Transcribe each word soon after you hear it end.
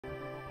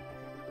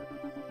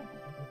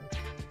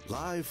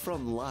Live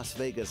from Las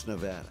Vegas,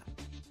 Nevada,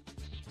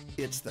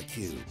 it's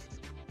theCUBE,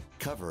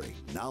 covering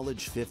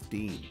Knowledge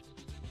 15.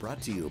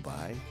 Brought to you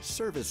by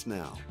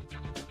ServiceNow.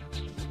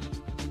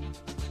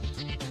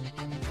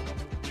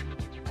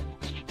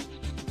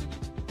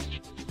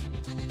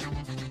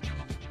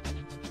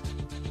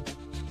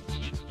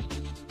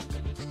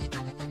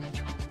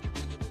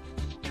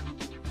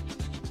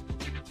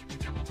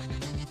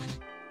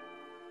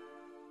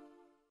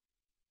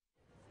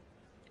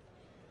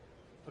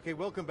 Okay,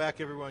 welcome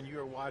back everyone. You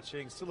are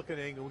watching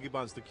SiliconANGLE,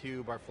 Wikibon's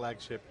theCUBE, our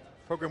flagship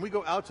program. We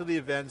go out to the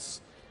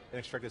events in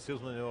extracted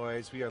Steels,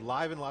 Illinois. We are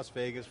live in Las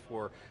Vegas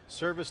for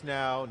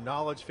ServiceNow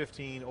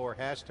Knowledge15 or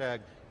hashtag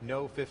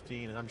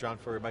Know15, and I'm John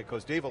Furrier, my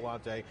co-host Dave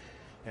Vellante,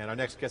 and our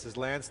next guest is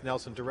Lance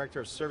Nelson,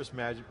 Director of Service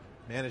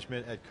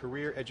Management at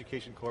Career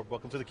Education Corp.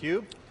 Welcome to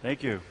theCUBE.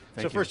 Thank you.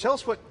 So first, tell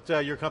us what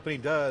your company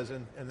does,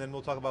 and then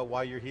we'll talk about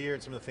why you're here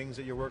and some of the things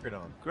that you're working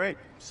on. Great.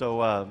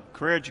 So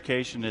Career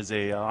Education is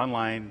a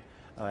online,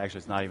 actually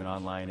it's not even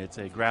online, it's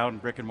a ground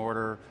brick and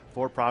mortar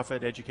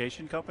for-profit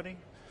education company.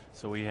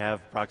 So we have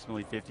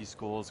approximately 50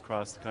 schools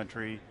across the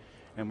country,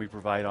 and we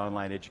provide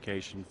online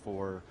education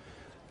for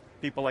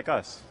people like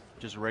us,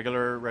 just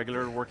regular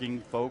working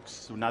folks,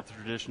 so not the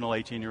traditional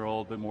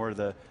 18-year-old, but more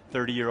the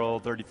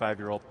 30-year-old,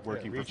 35-year-old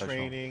working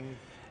professional. Retraining.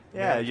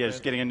 Yeah,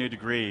 just getting a new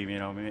degree, you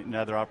know,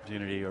 another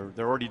opportunity, or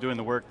they're already doing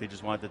the work, they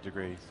just want the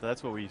degree. So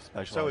that's what we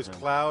specialize in. So is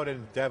cloud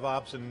and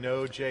DevOps and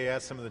Node.js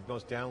some of the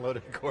most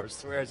downloaded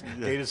courseware?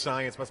 Data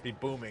science must be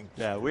booming.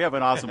 Yeah, we have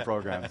an awesome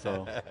program,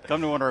 so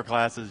come to one of our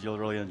classes, you'll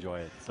really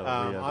enjoy it. So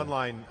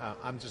online,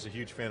 I'm just a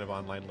huge fan of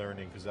online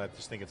learning because I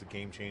just think it's a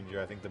game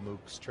changer. I think the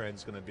MOOCs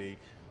trend's going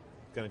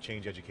to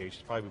change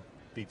education, probably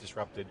be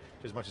disrupted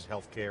as much as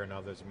healthcare and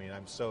others. I mean,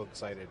 I'm so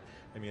excited.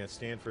 I mean, at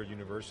Stanford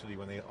University,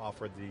 when they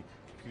offered the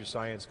computer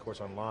science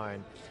course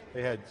online,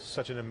 they had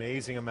such an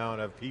amazing amount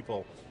of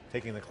people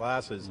taking the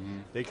classes.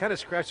 They kind of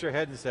scratched their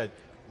head and said,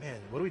 man,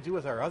 what do we do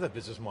with our other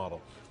business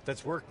model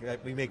that's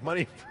that we make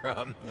money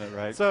from?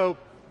 Right. So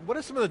what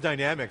are some of the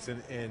dynamics in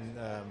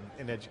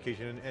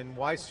education, and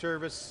why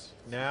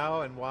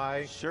ServiceNow, and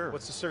why,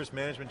 what's the service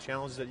management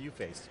challenges that you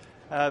faced?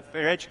 For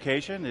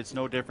education, it's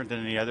no different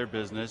than any other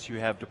business. You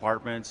have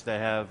departments that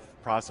have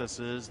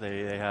processes,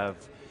 they have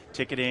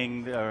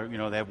ticketing, you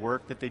know, they have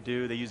work that they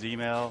do, they use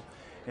email.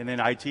 And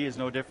then IT is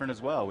no different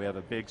as well. We have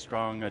a big,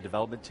 strong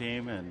development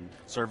team and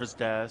service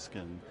desk,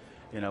 and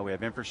you know, we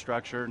have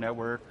infrastructure,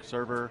 network,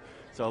 server.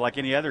 So like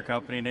any other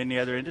company in any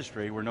other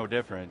industry, we're no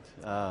different.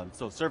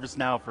 So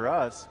ServiceNow for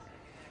us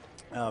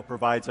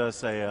provides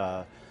us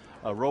a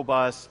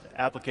robust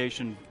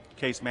application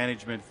case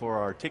management for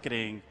our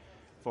ticketing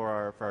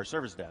for our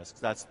service desks.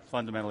 That's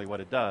fundamentally what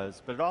it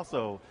does, but it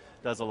also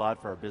does a lot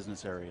for our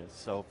business areas.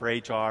 So for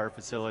HR,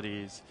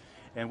 facilities,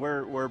 and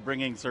we're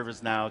bringing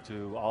ServiceNow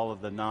to all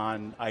of the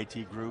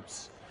non-IT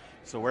groups.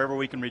 So wherever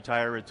we can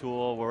retire a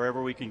tool,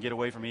 wherever we can get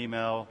away from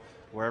email,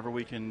 wherever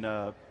we can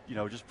you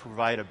know, just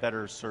provide a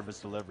better service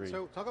delivery.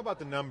 So talk about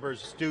the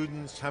numbers,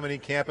 students, how many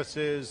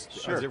campuses,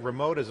 Sure. Is it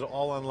remote, is it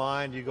all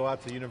online? Do you go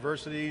out to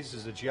universities?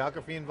 Is the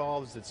geography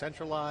involved? Is it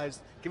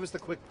centralized? Give us the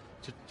quick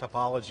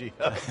topology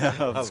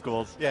of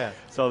schools. Yeah.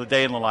 So the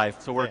day in the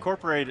life. So we're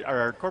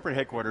our corporate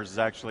headquarters is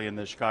actually in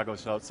the Chicago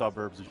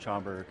suburbs of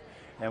Schaumburg.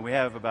 And we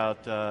have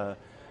about, a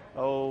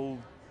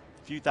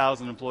few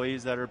thousand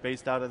employees that are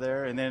based out of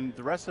there. And then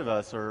the rest of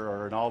us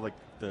are in all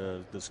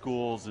the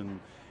schools,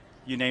 and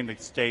you name the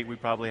state, we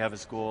probably have a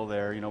school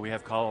there. You know, we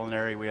have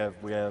culinary, we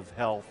have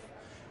health,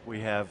 we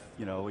have,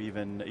 you know,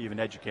 even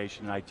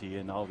education, IT,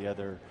 and all the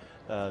other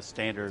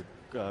standard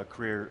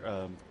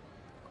career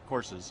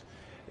courses.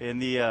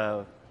 And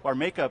our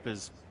makeup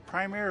is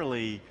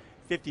primarily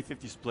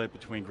 50-50 split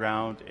between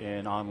ground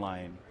and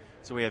online.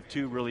 So we have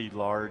two really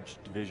large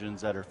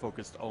divisions that are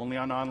focused only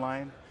on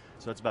online.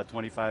 So it's about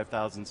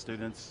 25,000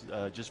 students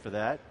just for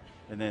that.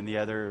 And then the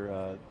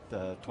other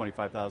the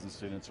 25,000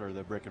 students are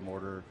the brick and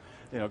mortar,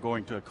 you know,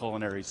 going to a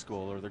culinary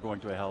school, or they're going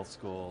to a health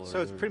school.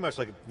 So it's pretty much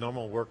like a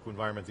normal work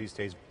environment these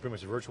days, pretty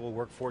much virtual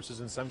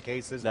workforces in some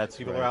cases. That's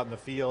People right. are out in the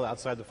field,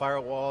 outside the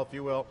firewall, if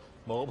you will,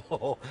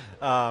 mobile.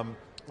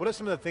 What are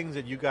some of the things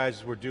that you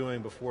guys were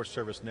doing before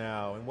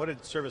ServiceNow, and what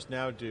did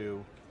ServiceNow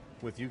do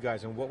with you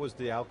guys, and what was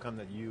the outcome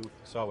that you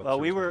saw with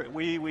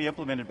ServiceNow? We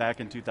implemented back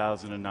in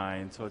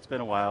 2009, so it's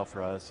been a while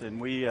for us, and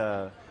we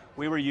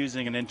were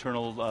using an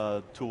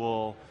internal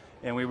tool,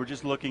 and we were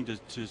just looking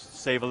to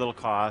save a little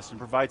cost and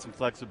provide some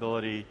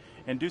flexibility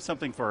and do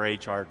something for our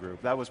HR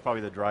group. That was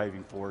probably the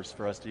driving force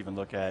for us to even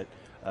look at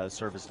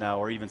ServiceNow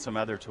or even some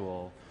other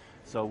tool.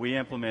 So we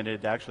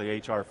implemented actually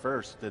HR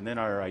first, and then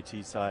our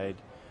IT side.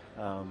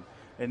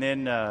 And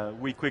then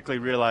we quickly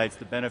realized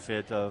the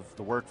benefit of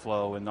the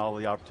workflow and all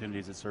the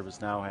opportunities that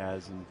ServiceNow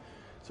has. And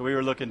so we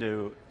were looking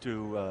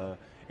to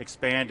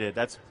expand it.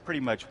 That's pretty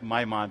much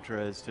my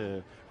mantra, is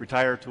to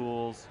retire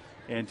tools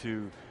and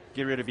to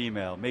get rid of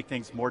email, make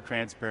things more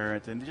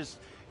transparent, and just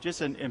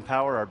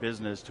empower our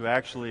business to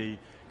actually,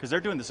 because they're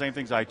doing the same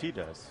things IT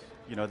does.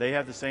 You know, they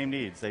have the same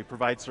needs. They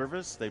provide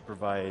service, they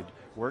provide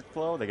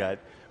workflow,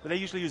 but they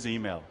usually use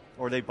email,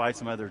 or they buy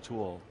some other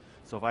tool.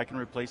 So if I can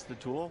replace the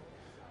tool,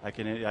 I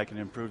can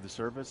improve the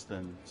service,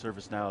 then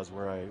ServiceNow is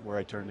where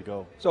I turn to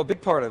go. So a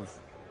big part of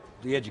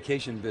the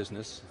education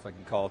business, if I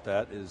can call it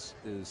that, is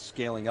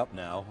scaling up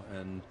now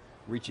and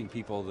reaching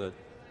people that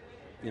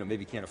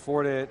maybe can't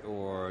afford it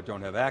or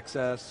don't have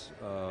access,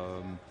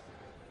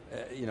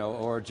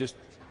 or just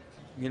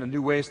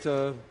new ways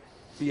to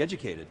be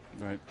educated.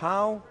 Right.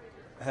 How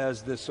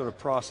has this sort of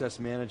process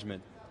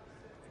management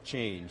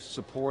change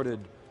supported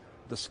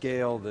the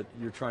scale that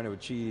you're trying to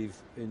achieve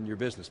in your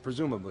business?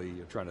 Presumably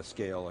you're trying to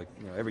scale like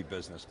every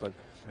business, but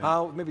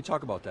how, maybe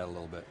talk about that a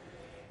little bit.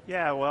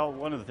 Yeah, well,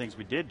 one of the things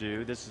we did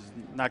do, this is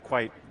not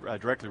quite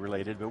directly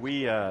related, but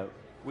we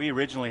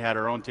originally had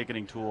our own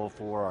ticketing tool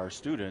for our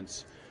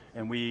students,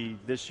 and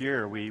this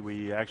year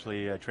we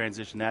actually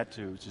transitioned that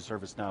to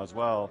ServiceNow as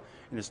well,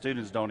 and the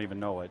students don't even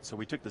know it. So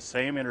we took the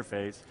same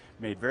interface,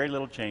 made very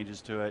little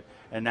changes to it,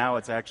 and now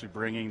it's actually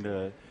bringing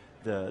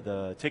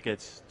the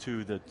tickets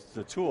to the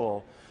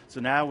tool. So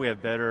now we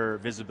have better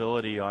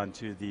visibility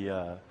onto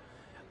the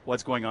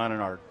what's going on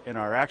in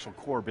our actual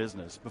core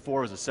business.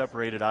 Before it was a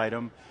separated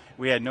item.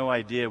 We had no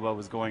idea what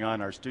was going on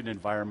in our student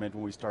environment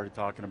when we started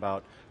talking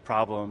about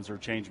problems or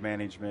change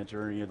management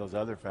or any of those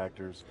other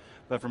factors.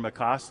 But from a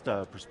cost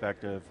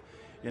perspective,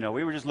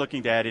 we were just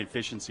looking to add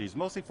efficiencies,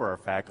 mostly for our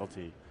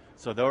faculty.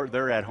 So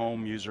they're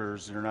at-home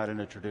users, they're not in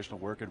a traditional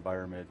work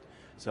environment.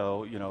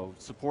 So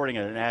supporting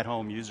an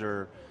at-home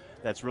user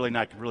that's really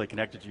not really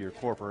connected to your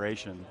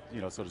corporation,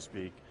 so to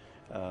speak,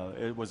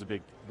 it was a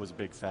big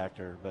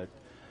factor.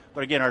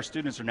 But again, our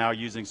students are now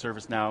using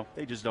ServiceNow.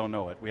 They just don't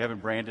know it. We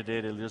haven't branded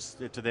it.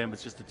 To them,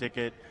 it's just a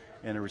ticket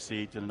and a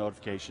receipt and a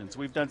notification. So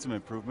we've done some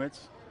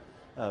improvements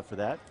for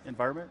that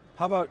environment.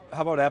 How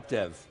about app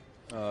dev?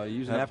 You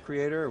use an app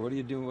creator, or what are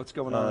you doing? What's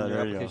going on in your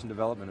application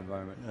development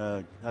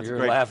environment?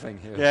 You're laughing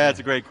here. Yeah,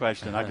 it's a great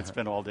question. I could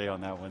spend all day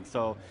on that one.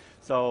 So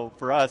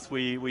for us,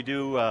 we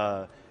do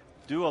a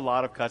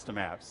lot of custom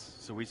apps.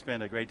 So we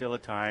spend a great deal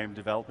of time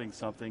developing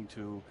something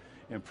to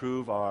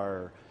improve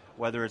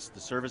whether it's the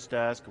service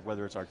desk,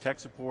 whether it's our tech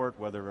support,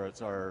 whether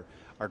it's our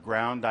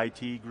ground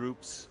IT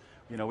groups.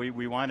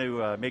 We want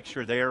to make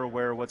sure they are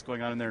aware of what's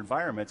going on in their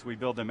environments. We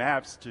build them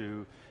apps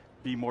to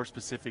be more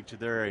specific to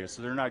their area,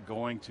 so they're not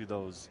going to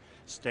those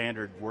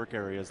standard work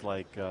areas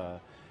like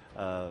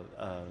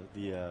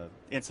the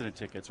incident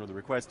tickets or the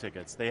request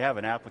tickets. They have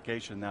an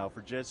application now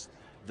for just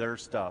their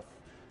stuff,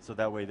 so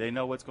that way they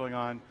know what's going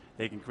on,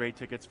 they can create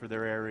tickets for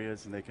their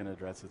areas and they can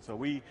address it. So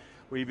we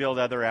build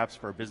other apps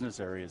for our business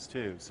areas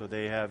too, so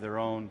they have their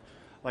own,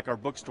 like our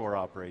bookstore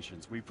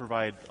operations. We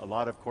provide a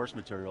lot of course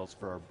materials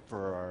for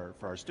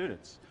our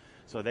students.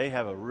 So they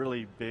have a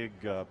really big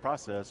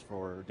process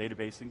for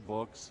databasing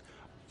books,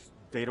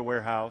 data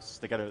warehouse,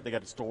 they got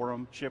to store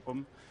them, ship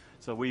them.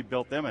 So we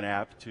built them an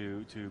app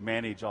to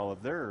manage all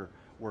of their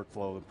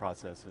workflow and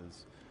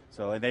processes.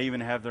 So, and they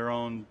even have their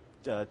own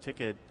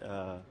ticket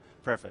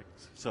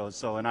prefix. So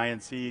an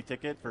INC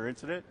ticket for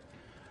incident.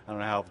 I don't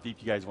know how deep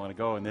you guys want to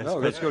go in this. No,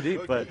 let's go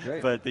deep. But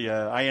the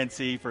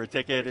INC for a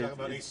ticket. We were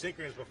talking about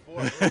asynchronous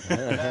before.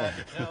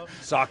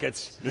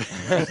 Sockets.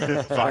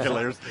 Socket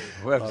layers.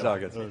 Web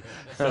sockets.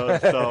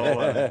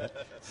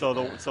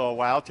 So a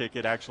WOW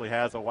ticket actually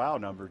has a WOW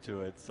number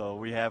to it. So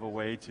we have a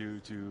way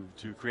to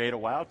create a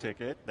WOW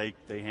ticket.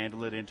 They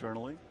handle it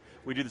internally.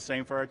 We do the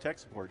same for our tech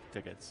support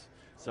tickets.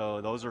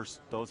 So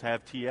those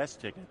have TS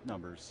ticket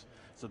numbers.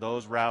 So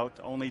those route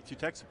only to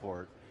tech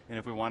support. And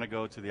if we want to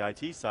go to the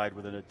IT side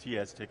with a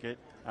TS ticket,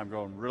 I'm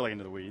going really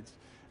into the weeds,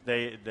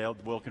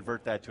 we'll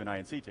convert that to an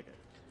INC ticket.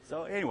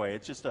 So anyway,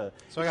 it's just a...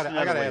 So I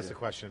got to ask the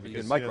question. You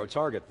can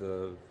micro-target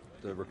the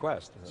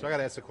request. So I got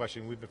to ask the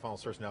question. We've been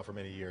following ServiceNow for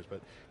many years,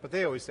 but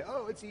they always say,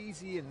 oh, it's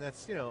easy, and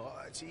that's,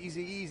 it's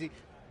easy.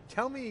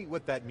 Tell me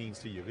what that means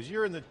to you, because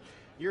you're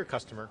a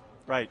customer.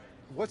 Right.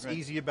 What's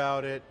easy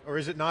about it, or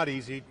is it not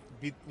easy?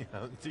 You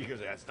go,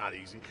 it's not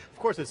easy. Of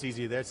course it's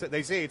easy. They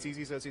say it's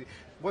easy, so it's easy.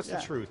 What's the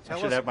truth? I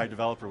should have my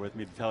developer with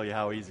me to tell you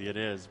how easy it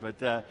is,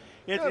 but I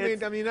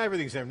mean,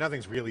 everything's there.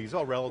 Nothing's really. It's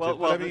all relative.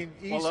 But I mean,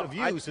 ease of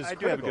use is critical. I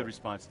do have a good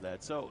response to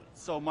that.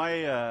 So my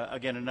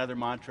again, another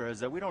mantra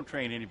is that we don't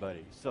train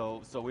anybody.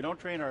 So we don't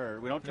train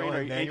our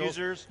end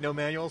users. No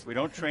manuals. We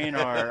don't train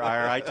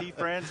our IT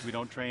friends. We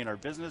don't train our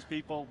business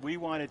people. We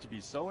want it to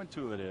be so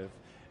intuitive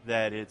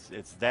that it's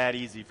that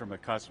easy from a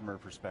customer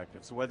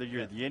perspective. So whether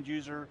you're the end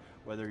user,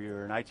 whether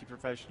you're an IT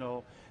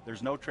professional,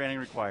 there's no training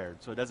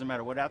required. So it doesn't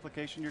matter what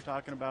application you're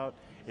talking about,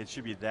 it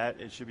should be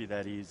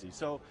that easy.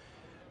 So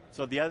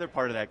the other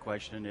part of that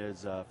question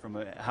is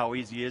how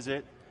easy is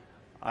it?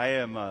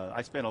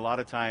 I spend a lot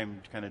of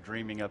time kind of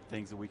dreaming up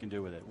things that we can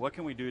do with it. What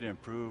can we do to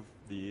improve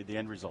the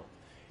end result?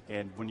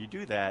 And when you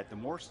do that, the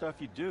more stuff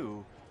you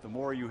do, the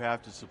more you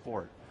have to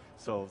support.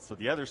 So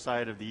the other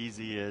side of the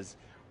easy is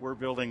we're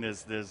building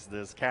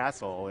this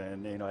castle,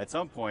 and at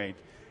some point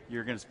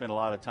you're going to spend a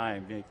lot of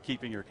time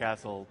keeping your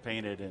castle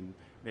painted and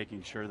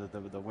making sure that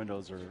the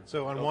windows are.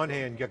 So on one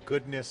hand, you got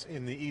goodness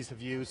in the ease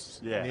of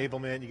use,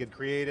 enablement. You get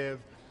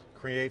creative,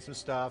 create some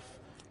stuff,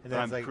 and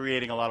then I'm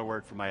creating a lot of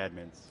work for my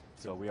admins.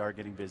 So we are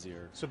getting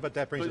busier. So, but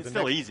that brings. But it's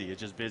still easy.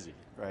 It's just busy,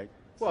 right?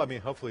 Well, I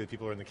mean, hopefully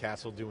people are in the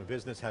castle doing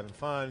business, having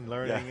fun,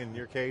 learning in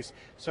your case.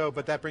 So,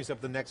 but that brings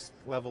up the next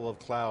level of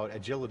cloud,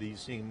 agility,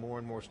 seeing more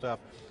and more stuff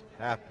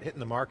hitting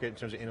the market in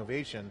terms of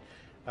innovation.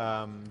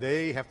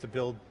 They have to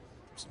build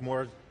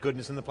more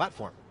goodness in the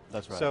platform.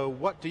 That's right. So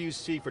what do you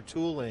see for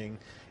tooling?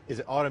 Is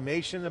it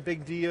automation a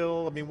big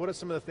deal? I mean, what are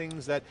some of the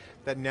things that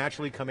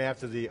naturally come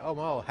after the, oh,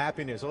 well,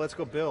 happiness, so let's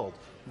go build.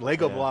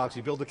 Lego blocks,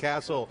 you build a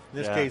castle, in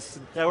this case.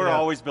 Yeah, we're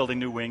always building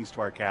new wings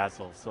to our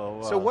castle.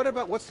 So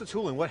what's the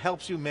tooling? What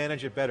helps you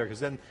manage it better? Because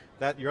then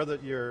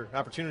your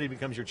opportunity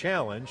becomes your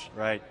challenge.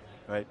 Right.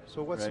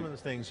 So what's some of the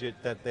things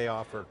that they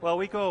offer? Well,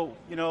 we go,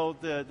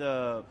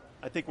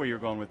 I think where you're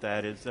going with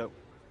that is that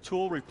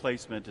tool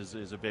replacement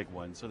is a big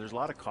one. So there's a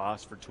lot of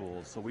cost for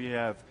tools. So we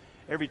have,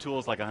 every tool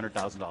is like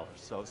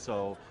 $100,000.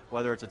 So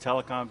whether it's a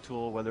telecom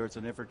tool, whether it's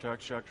an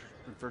infrastructure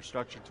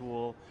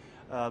tool,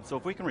 so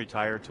if we can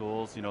retire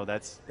tools,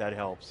 that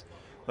helps.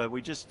 But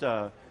we just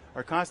are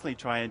constantly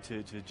trying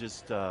to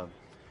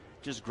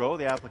just grow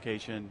the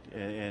application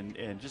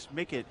and just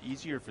make it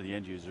easier for the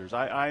end users.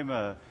 I'm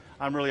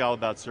really all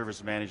about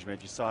service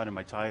management. You saw it in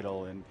my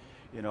title, and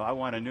I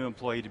want a new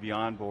employee to be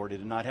onboarded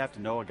and not have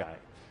to know a guy.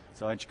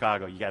 So in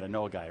Chicago, you got to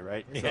know a guy,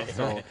 right?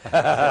 So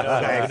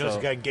guy knows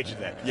a guy can get you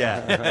there.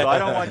 Yeah, so I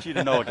don't want you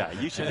to know a guy.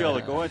 You should be able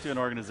to go into an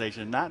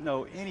organization, not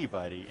know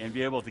anybody, and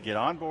be able to get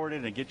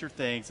onboarded and get your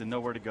things and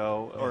know where to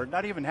go, or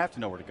not even have to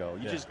know where to go.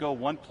 You just go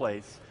one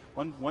place,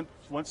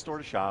 one store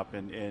to shop,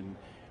 and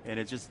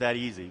it's just that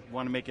easy. You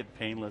want to make it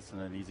painless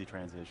and an easy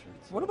transition.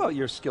 So. What about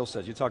your skill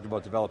sets? You talked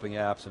about developing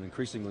apps, and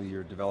increasingly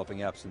you're developing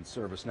apps in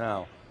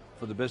ServiceNow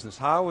for the business.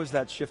 How has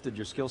that shifted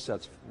your skill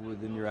sets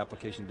within your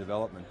application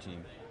development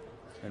team?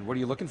 And what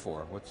are you looking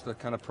for? What's the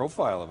kind of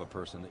profile of a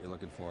person that you're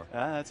looking for?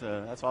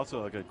 That's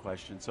also a good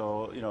question.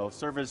 So,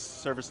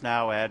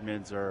 ServiceNow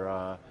admins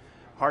are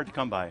hard to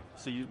come by.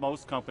 So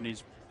most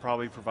companies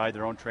probably provide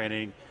their own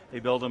training.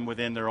 They build them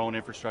within their own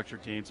infrastructure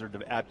teams or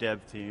app dev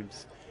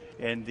teams.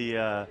 And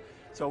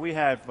so we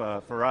have,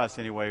 for us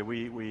anyway,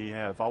 we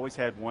have always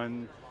had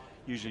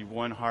usually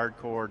one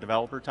hardcore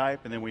developer type,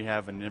 and then we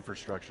have an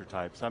infrastructure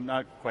type. So I'm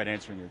not quite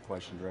answering your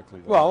question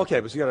directly. Well, okay,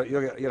 but you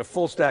got a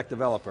full stack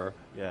developer,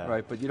 yeah.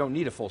 Right? But you don't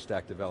need a full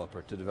stack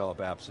developer to develop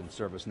apps in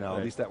ServiceNow. Right.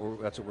 At least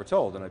that's what we're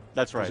told, and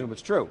I presume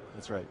it's true.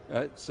 That's right.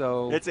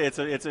 So it's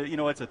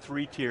a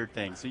three-tiered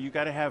thing. So you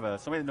got to have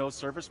somebody that knows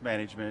service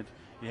management.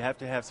 You have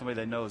to have somebody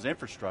that knows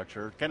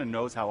infrastructure, kind of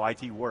knows how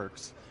IT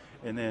works,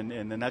 and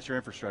then that's your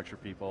infrastructure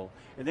people.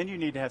 And then you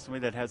need to have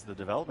somebody that has the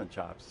development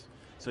chops.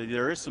 So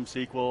there is some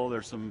SQL,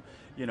 there's some,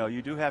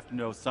 you do have to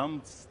know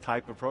some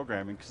type of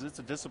programming because it's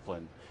a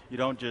discipline. You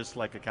don't just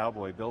like a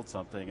cowboy build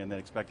something and then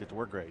expect it to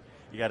work great.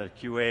 You got to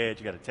QA it,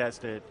 you got to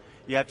test it,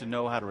 you have to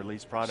know how to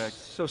release products.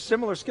 So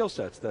similar skill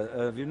sets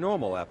of your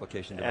normal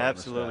application development.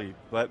 Absolutely,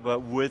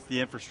 but with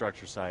the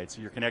infrastructure side. So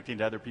you're connecting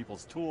to other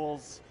people's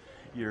tools,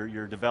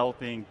 you're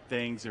developing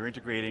things, you're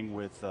integrating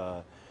with,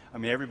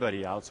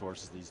 everybody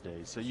outsources these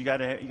days, so you got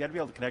to be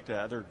able to connect to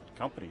other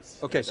companies.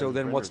 Okay, so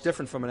then what's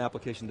different from an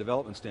application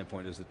development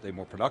standpoint? Is that they're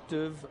more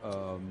productive?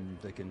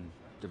 They can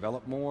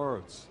develop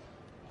more.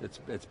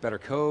 It's better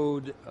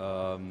code.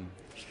 All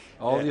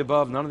of the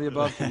above, none of the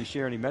above. Can you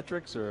share any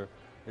metrics or?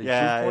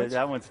 Yeah,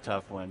 that one's a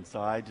tough one. So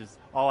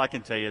all I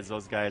can tell you is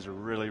those guys are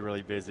really,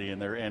 really busy,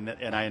 and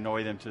I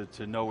annoy them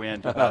to no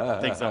end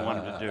about things I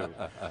want them to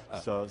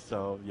do.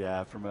 So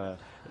yeah,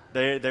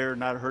 they're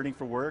not hurting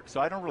for work.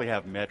 So I don't really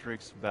have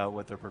metrics about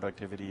what their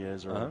productivity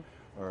is or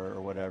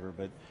whatever.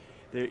 But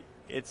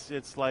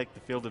it's like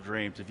the field of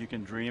dreams. If you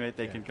can dream it,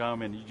 they can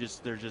come, and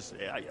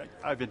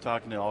I've been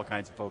talking to all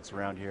kinds of folks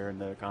around here in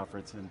the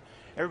conference, and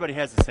everybody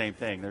has the same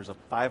thing. There's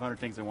 500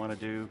 things they want to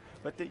do,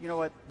 but you know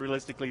what?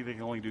 Realistically, they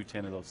can only do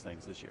 10 of those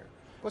things this year.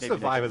 What's the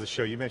vibe of the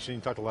show? You mentioned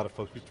you talked to a lot of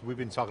folks. We've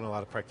been talking to a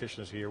lot of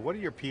practitioners here. What are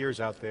your peers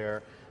out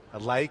there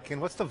like,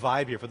 and what's the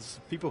vibe here for the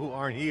people who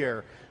aren't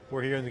here?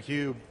 We're here in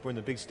theCUBE. We're in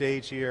the big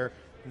stage here,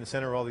 in the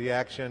center of all the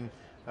action.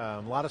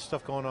 A lot of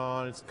stuff going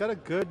on. It's got a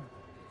good,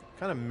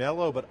 kind of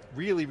mellow, but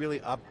really, really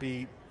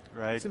upbeat.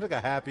 Right. It seems like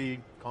a happy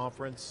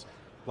conference.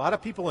 A lot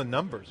of people in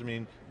numbers. I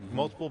mean,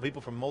 multiple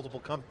people from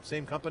multiple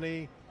same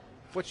company.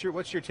 What's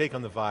your take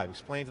on the vibe?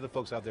 Explain to the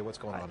folks out there what's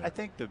going on here. I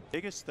think the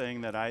biggest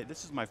thing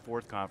this is my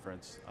 4th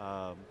conference,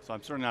 so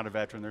I'm certainly not a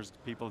veteran. There's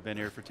people who've been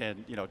here for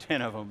 10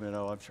 of them,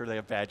 I'm sure they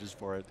have badges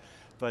for it.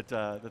 But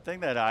the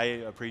thing that I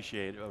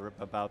appreciate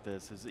about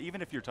this is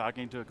even if you're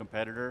talking to a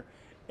competitor,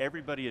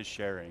 everybody is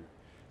sharing.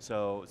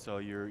 So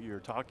you're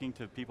talking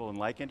to people in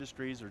like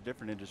industries or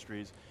different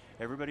industries.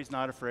 Everybody's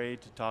not afraid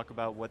to talk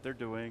about what they're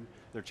doing,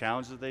 their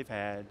challenges that they've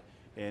had,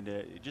 and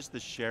just the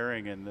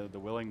sharing and the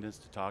willingness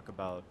to talk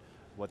about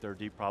what their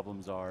deep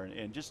problems are,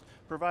 and just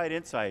provide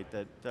insight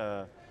that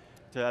to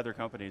other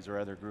companies or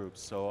other groups.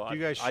 So do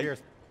you guys share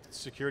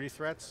security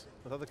threats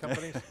with other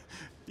companies?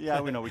 Yeah,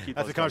 we know, we keep.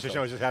 That's the conversation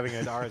I was just having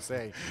at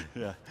RSA.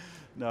 Yeah,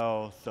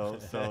 no. So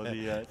not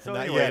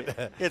anyway,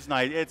 yet. It's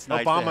nice.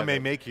 Obama may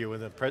make you when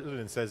the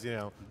president says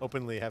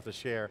openly have to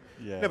share.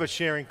 Yeah. No, but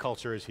sharing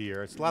culture is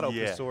here. It's a lot of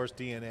open source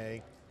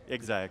DNA.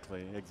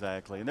 Exactly,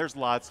 and there's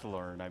lots to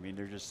learn. I mean,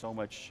 there's just so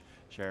much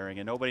sharing,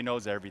 and nobody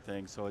knows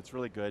everything, so it's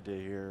really good to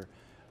hear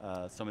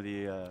some of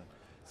the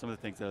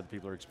things that other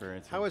people are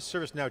experiencing. How has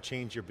ServiceNow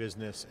changed your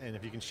business, and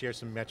if you can share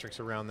some metrics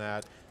around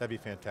that, that'd be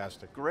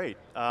fantastic. Great.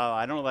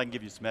 I don't know if I can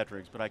give you some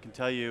metrics, but I can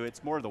tell you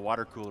it's more of the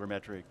water cooler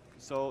metric.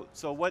 So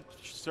what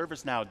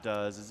ServiceNow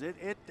does is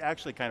it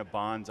actually kind of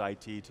bonds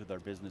IT to their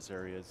business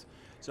areas.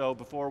 So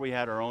before we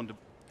had our own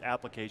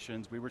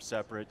applications, we were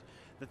separate.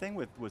 The thing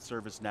with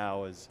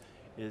ServiceNow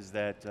is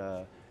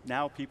that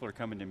now people are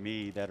coming to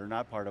me that are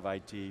not part of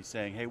IT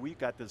saying, hey, we've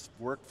got this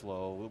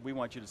workflow we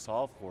want you to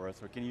solve for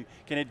us, or can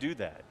it do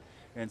that?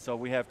 And so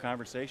we have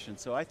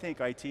conversations. So I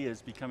think IT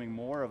is becoming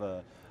more of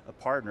a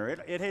partner.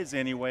 It is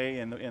anyway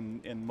in most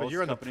companies. But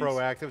you're on the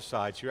proactive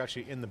side, so you're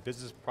actually in the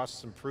business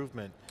process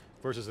improvement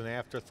versus an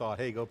afterthought,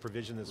 hey, go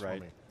provision this for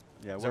me.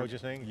 Yeah, is that what you're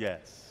saying?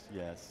 Yes,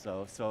 yes.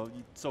 So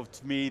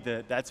to me,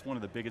 that's one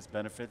of the biggest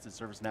benefits that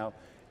ServiceNow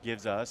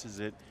gives us, is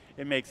it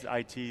makes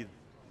IT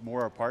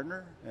more a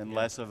partner and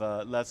less of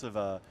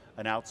an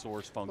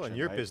outsourced function. Well, in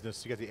your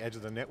business, you got the edge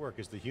of the network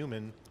is the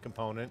human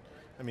component.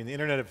 I mean, the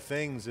Internet of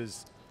Things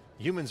is,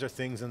 humans are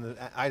things in the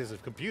eyes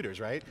of computers,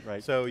 right?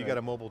 Right. So you got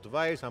a mobile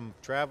device, I'm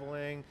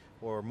traveling,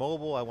 or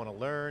mobile, I want to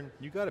learn.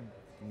 You got to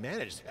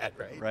manage that,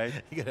 right? Right.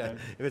 You gotta,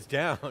 if it's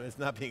down, it's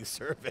not being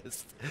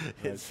serviced,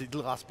 it's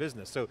lost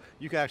business. So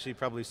you can actually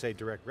probably say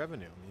direct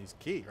revenue. I mean, it's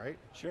key, right?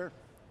 Sure,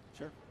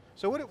 sure.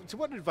 So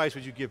what advice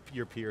would you give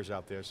your peers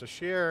out there? So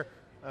share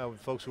with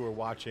folks who are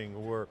watching,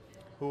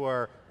 who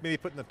are maybe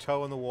putting the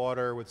toe in the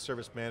water with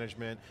service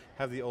management,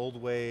 have the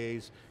old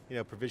ways,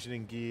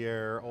 provisioning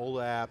gear, old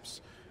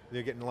apps.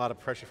 They're getting a lot of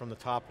pressure from the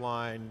top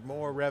line,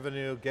 more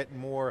revenue, getting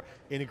more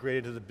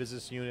integrated to the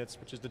business units,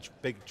 which is the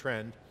big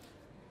trend.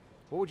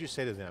 What would you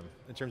say to them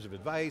in terms of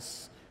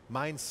advice,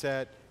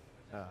 mindset,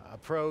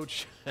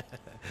 approach,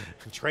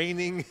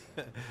 training,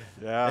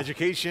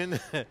 education?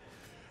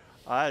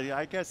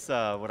 I guess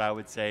what I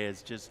would say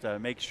is just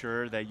make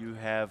sure that you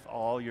have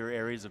all your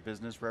areas of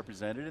business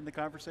represented in the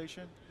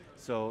conversation.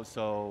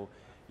 So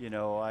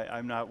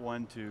I'm not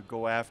one to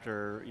go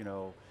after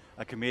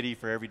a committee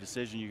for every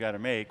decision you got to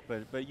make,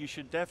 but you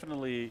should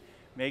definitely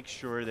make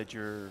sure that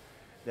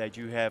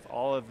you have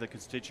all of the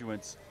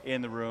constituents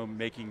in the room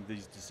making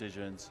these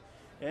decisions.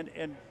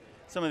 And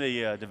some of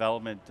the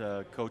development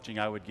coaching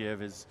I would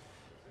give is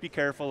be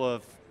careful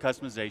of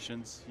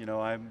customizations.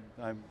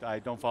 I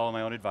don't follow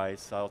my own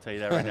advice, I'll tell you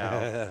that right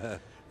now.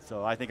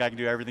 So I think I can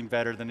do everything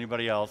better than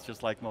anybody else,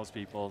 just like most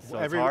people. So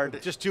it's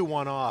hard. Just do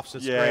one-offs,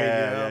 it's great.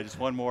 Yeah, just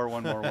one more.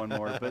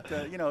 But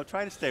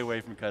try to stay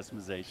away from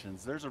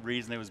customizations. There's a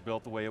reason it was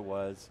built the way it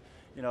was.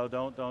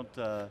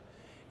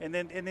 And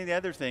then the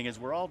other thing is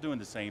we're all doing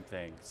the same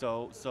thing.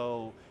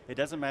 So it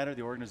doesn't matter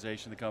the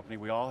organization, the company,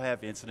 we all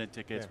have incident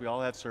tickets, we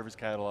all have service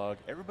catalog,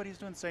 everybody's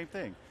doing the same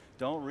thing.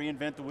 Don't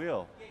reinvent the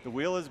wheel. The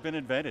wheel has been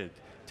invented.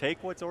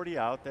 Take what's already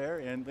out there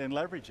and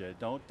leverage it.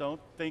 Don't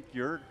think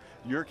your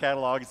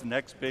catalog is the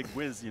next big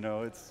whiz,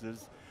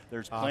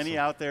 there's plenty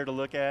out there to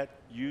look at.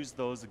 Use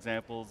those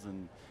examples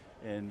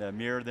and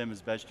mirror them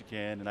as best you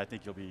can, and I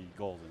think you'll be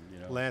golden.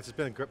 Lance, it's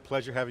been a great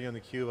pleasure having you on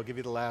theCUBE. I'll give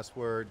you the last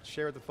word.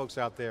 Share with the folks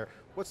out there,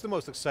 what's the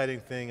most exciting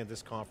thing at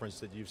this conference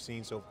that you've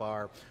seen so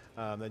far,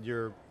 that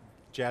you're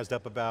jazzed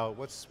up about?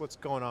 What's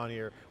going on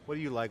here? What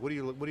do you like? What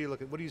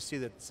do you see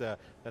that's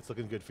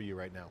looking good for you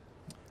right now?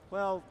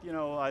 Well,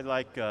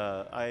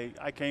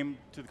 I came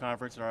to the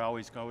conference and I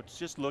always go, it's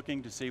just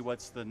looking to see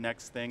what's the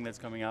next thing that's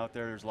coming out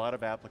there. There's a lot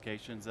of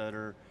applications that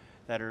are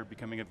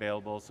becoming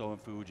available, so in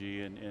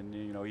Fuji and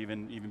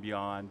even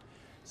beyond.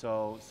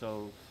 So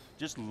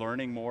just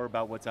learning more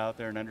about what's out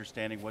there and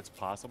understanding what's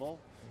possible.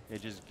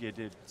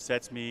 It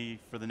sets me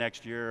for the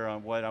next year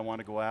on what I want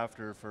to go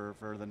after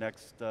for the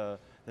next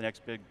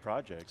big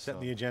project. Setting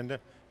the agenda?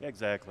 Yeah,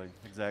 exactly.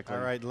 All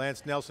right,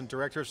 Lance Nelson,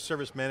 Director of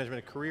Service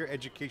Management at Career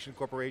Education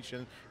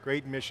Corporation.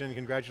 Great mission,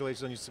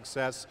 congratulations on your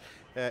success.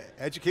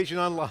 Education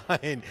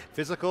online,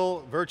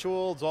 physical,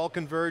 virtual, it's all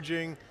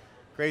converging.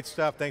 Great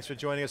stuff, thanks for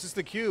joining us. This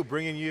is theCUBE,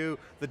 bringing you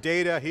the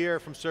data here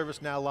from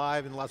ServiceNow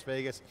live in Las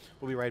Vegas.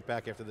 We'll be right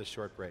back after this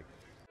short break.